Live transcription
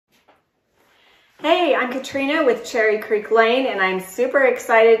Hey, I'm Katrina with Cherry Creek Lane, and I'm super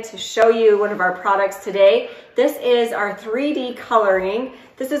excited to show you one of our products today. This is our 3D coloring.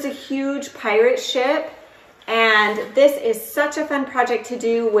 This is a huge pirate ship, and this is such a fun project to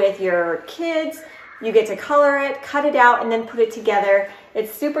do with your kids. You get to color it, cut it out, and then put it together.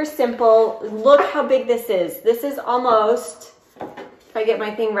 It's super simple. Look how big this is. This is almost, if I get my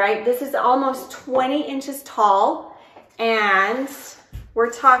thing right, this is almost 20 inches tall, and we're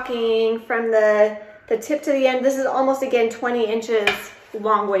talking from the tip to the end. This is almost, again, 20 inches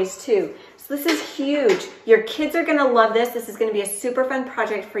long ways too. So this is huge. Your kids are gonna love this. This is gonna be a super fun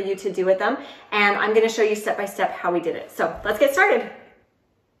project for you to do with them. And I'm gonna show you step by step how we did it. So let's get started.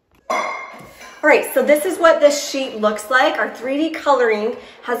 All right, so this is what this sheet looks like. Our 3D coloring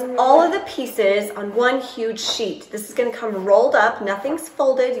has all of the pieces on one huge sheet. This is gonna come rolled up, nothing's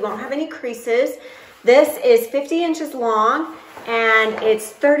folded, you won't have any creases. This is 50 inches long and it's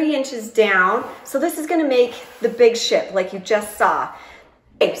 30 inches down. So this is gonna make the big ship like you just saw.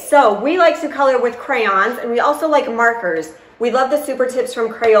 Okay, so we like to color with crayons, and we also like markers. We love the Super Tips from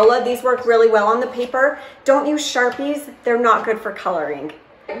Crayola. These work really well on the paper. Don't use Sharpies, they're not good for coloring.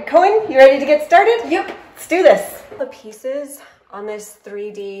 Cohen, you ready to get started? Yep. Let's do this. The pieces on this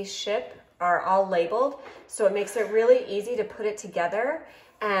 3D ship are all labeled, so it makes it really easy to put it together,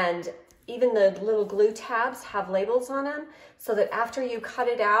 and even the little glue tabs have labels on them so that after you cut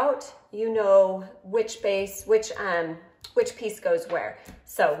it out, you know which base, which piece goes where.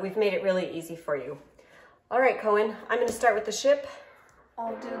 So we've made it really easy for you. All right, Cohen, I'm gonna start with the ship.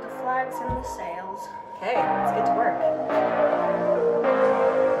 I'll do the flags and the sails. Okay, let's get to work.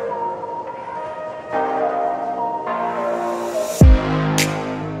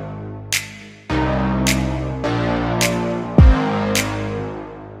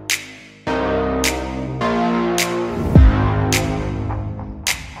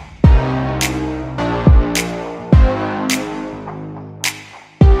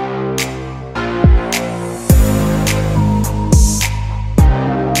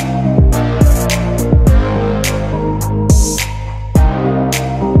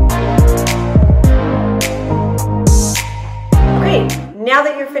 Now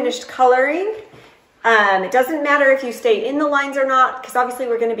that you're finished coloring, it doesn't matter if you stay in the lines or not, because obviously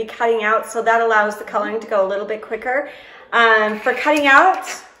we're going to be cutting out, so that allows the coloring to go a little bit quicker. For cutting out,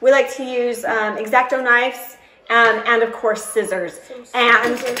 we like to use X-Acto knives and of course scissors.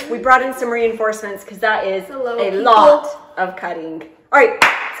 And we brought in some reinforcements because that is a lot of cutting. All right,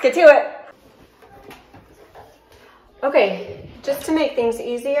 let's get to it. Okay, just to make things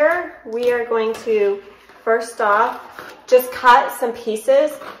easier, we are going to first off just cut some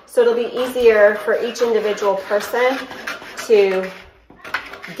pieces so it'll be easier for each individual person to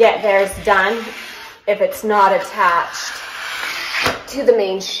get theirs done if it's not attached to the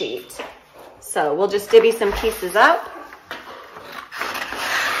main sheet. So we'll just divvy some pieces up.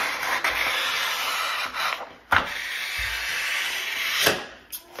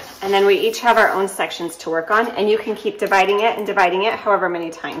 And then we each have our own sections to work on, and you can keep dividing it however many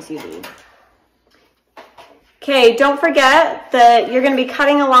times you need. Okay, don't forget that you're going to be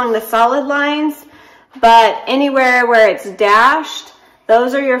cutting along the solid lines, but anywhere where it's dashed,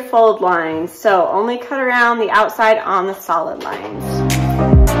 those are your fold lines. So only cut around the outside on the solid lines.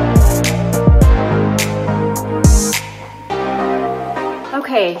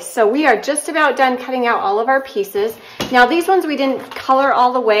 Okay, so we are just about done cutting out all of our pieces. Now these ones we didn't color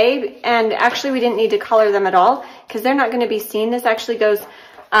all the way, and actually we didn't need to color them at all because they're not going to be seen. This actually goes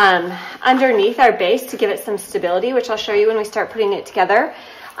underneath our base to give it some stability, which I'll show you when we start putting it together.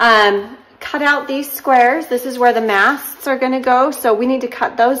 Cut out these squares. This is where the masts are going to go, so we need to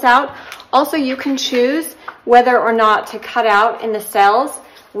cut those out. Also, you can choose whether or not to cut out in the cells.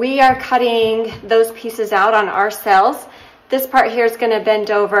 We are cutting those pieces out on our cells. This part here is going to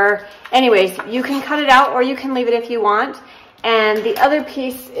bend over. Anyways, you can cut it out or you can leave it if you want. And the other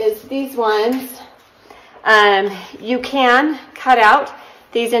piece is these ones. You can cut out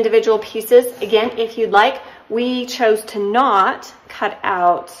these individual pieces, again, if you'd like. We chose to not cut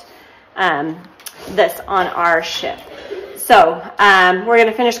out this on our ship. So we're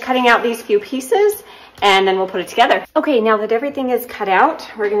gonna finish cutting out these few pieces and then we'll put it together. Okay, now that everything is cut out,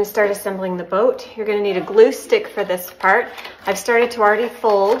 we're gonna start assembling the boat. You're gonna need a glue stick for this part. I've started to already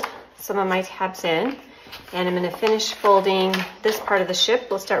fold some of my tabs in, and I'm gonna finish folding this part of the ship.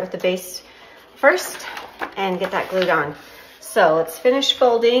 We'll start with the base first and get that glued on. So let's finish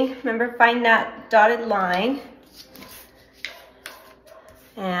folding. Remember, find that dotted line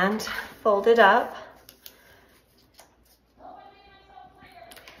and fold it up.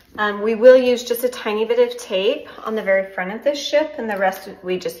 We will use just a tiny bit of tape on the very front of this ship, and the rest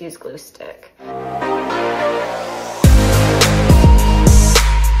we just use glue stick.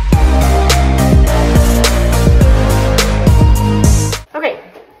 Okay,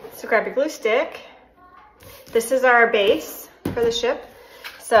 so grab your glue stick. This is our base for the ship.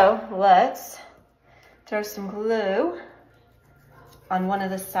 So let's throw some glue on one of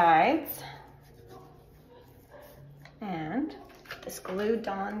the sides and this glued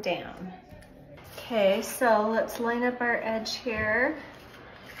on down. Okay, so let's line up our edge here.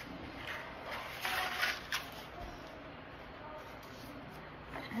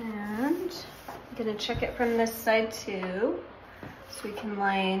 And I'm gonna check it from this side too, so we can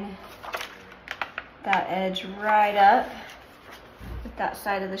line that edge right up with that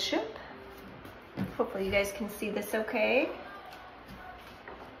side of the ship. Hopefully you guys can see this okay.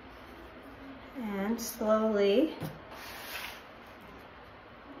 And slowly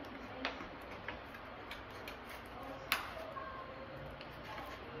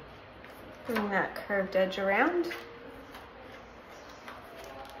bring that curved edge around.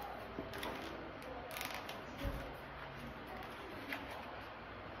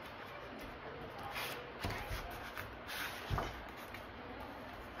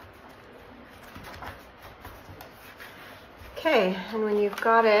 Okay, and when you've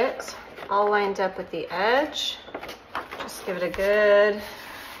got it all lined up with the edge, just give it a good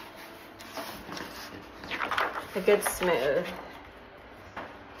smooth.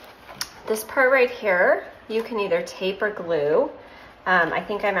 This part right here, you can either tape or glue. I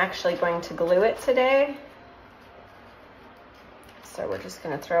think I'm actually going to glue it today. So we're just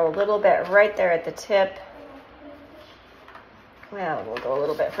gonna throw a little bit right there at the tip. Well, we'll go a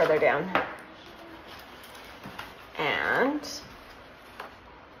little bit further down. And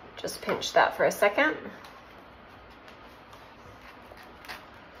just pinch that for a second.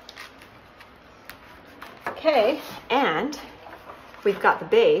 Okay, and we've got the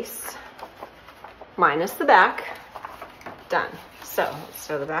base minus the back done. So let's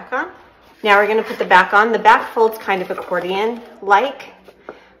throw the back on. Now we're gonna put the back on. The back folds kind of accordion-like.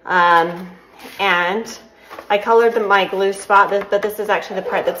 And I colored my glue spot, but this is actually the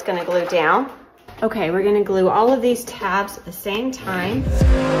part that's gonna glue down. Okay, we're gonna glue all of these tabs at the same time.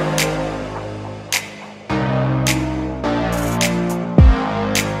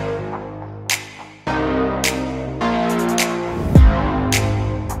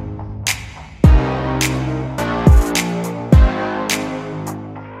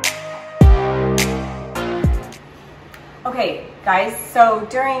 Okay, guys, so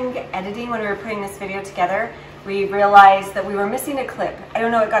during editing, when we were putting this video together, we realized that we were missing a clip. I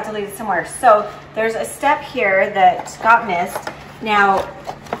don't know, it got deleted somewhere. So there's a step here that got missed. Now,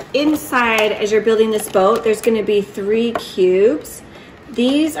 inside, as you're building this boat, there's gonna be 3 cubes.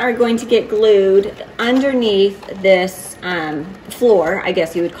 These are going to get glued underneath this floor, I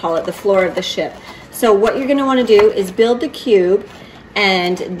guess you would call it, the floor of the ship. So what you're gonna wanna do is build the cube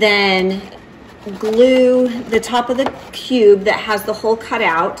and then glue the top of the cube that has the hole cut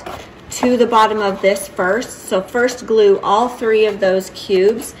out to the bottom of this first. So first glue all 3 of those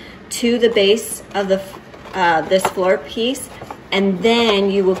cubes to the base of the this floor piece, and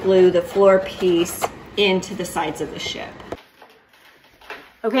then you will glue the floor piece into the sides of the ship.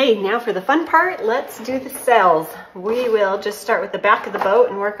 Okay, now for the fun part, let's do the sails. We will just start with the back of the boat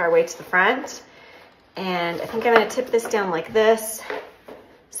and work our way to the front. And I think I'm gonna tip this down like this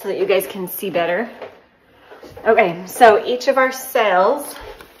so that you guys can see better. Okay, so each of our sails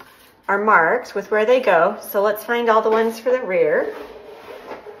are marked with where they go. So let's find all the ones for the rear.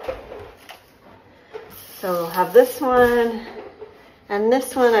 So we'll have this one and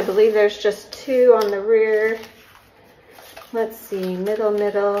this one. I believe there's just 2 on the rear. Let's see, middle,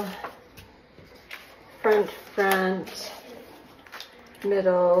 middle, front, front,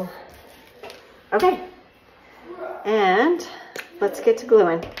 middle. Okay, and let's get to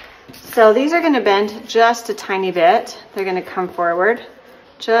gluing. So these are gonna bend just a tiny bit. They're gonna come forward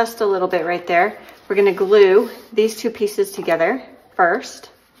just a little bit right there. We're gonna glue these 2 pieces together first.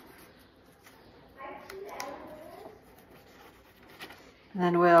 And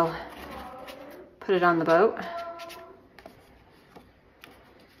then we'll put it on the boat.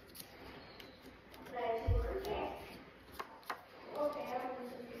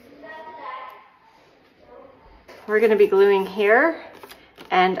 We're gonna be gluing here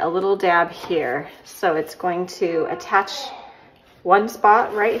and a little dab here. So it's going to attach one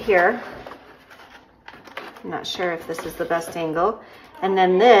spot right here. I'm not sure if this is the best angle. And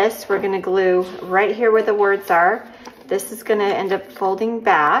then this, we're gonna glue right here where the words are. This is gonna end up folding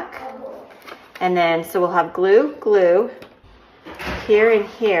back. And then, so we'll have glue, glue, here and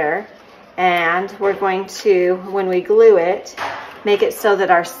here. And we're going to, when we glue it, make it so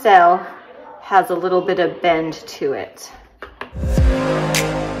that our sail has a little bit of bend to it.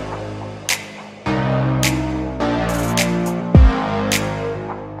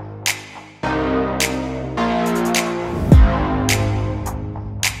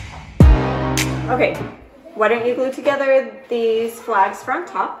 Okay, why don't you glue together these flags from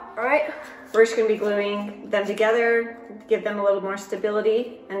top? All right. We're just gonna be gluing them together, give them a little more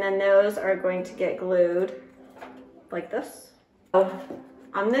stability, and then those are going to get glued like this. So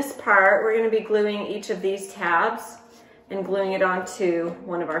on this part, we're gonna be gluing each of these tabs and gluing it onto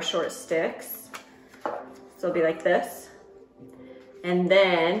one of our short sticks. So it'll be like this. And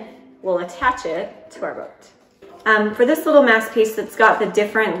then we'll attach it to our boat. For this little mast piece that's got the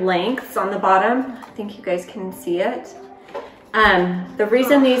different lengths on the bottom, I think you guys can see it. The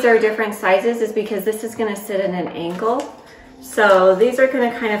reason these are different sizes is because this is gonna sit at an angle. So these are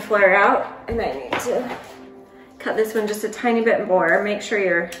gonna kind of flare out, and I need to cut this one just a tiny bit more. Make sure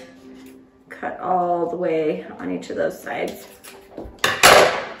you're cut all the way on each of those sides.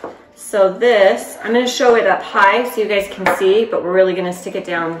 So this, I'm gonna show it up high so you guys can see, but we're really gonna stick it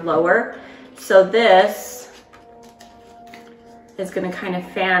down lower. So this is gonna kind of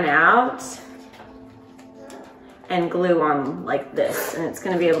fan out and glue on like this, and it's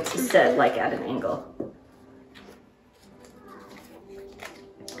gonna be able to sit like at an angle.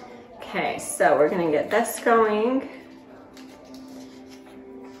 Okay, so we're gonna get this going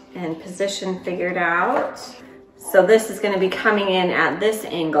and position figured out. So this is gonna be coming in at this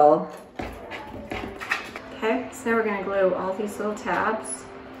angle. Okay, so now we're gonna glue all these little tabs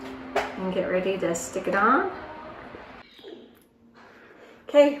and get ready to stick it on.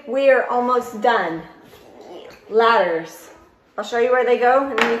 Okay, we are almost done. Ladders. I'll show you where they go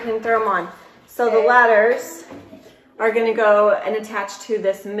and then you can throw them on. So the ladders are gonna go and attach to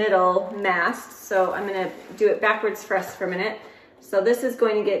this middle mast. So I'm gonna do it backwards for us for a minute. So this is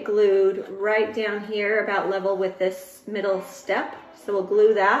going to get glued right down here, about level with this middle step. So we'll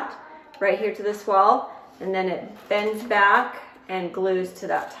glue that right here to this wall, and then it bends back and glues to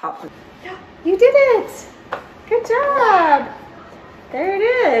that top one. You did it! Good job! There it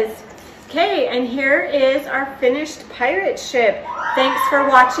is. Okay, and here is our finished pirate ship. Thanks for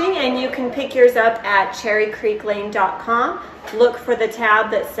watching, and you can pick yours up at cherrycreeklane.com. Look for the tab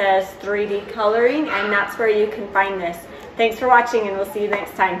that says 3D coloring, and that's where you can find this. Thanks for watching, and we'll see you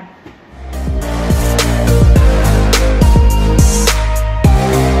next time.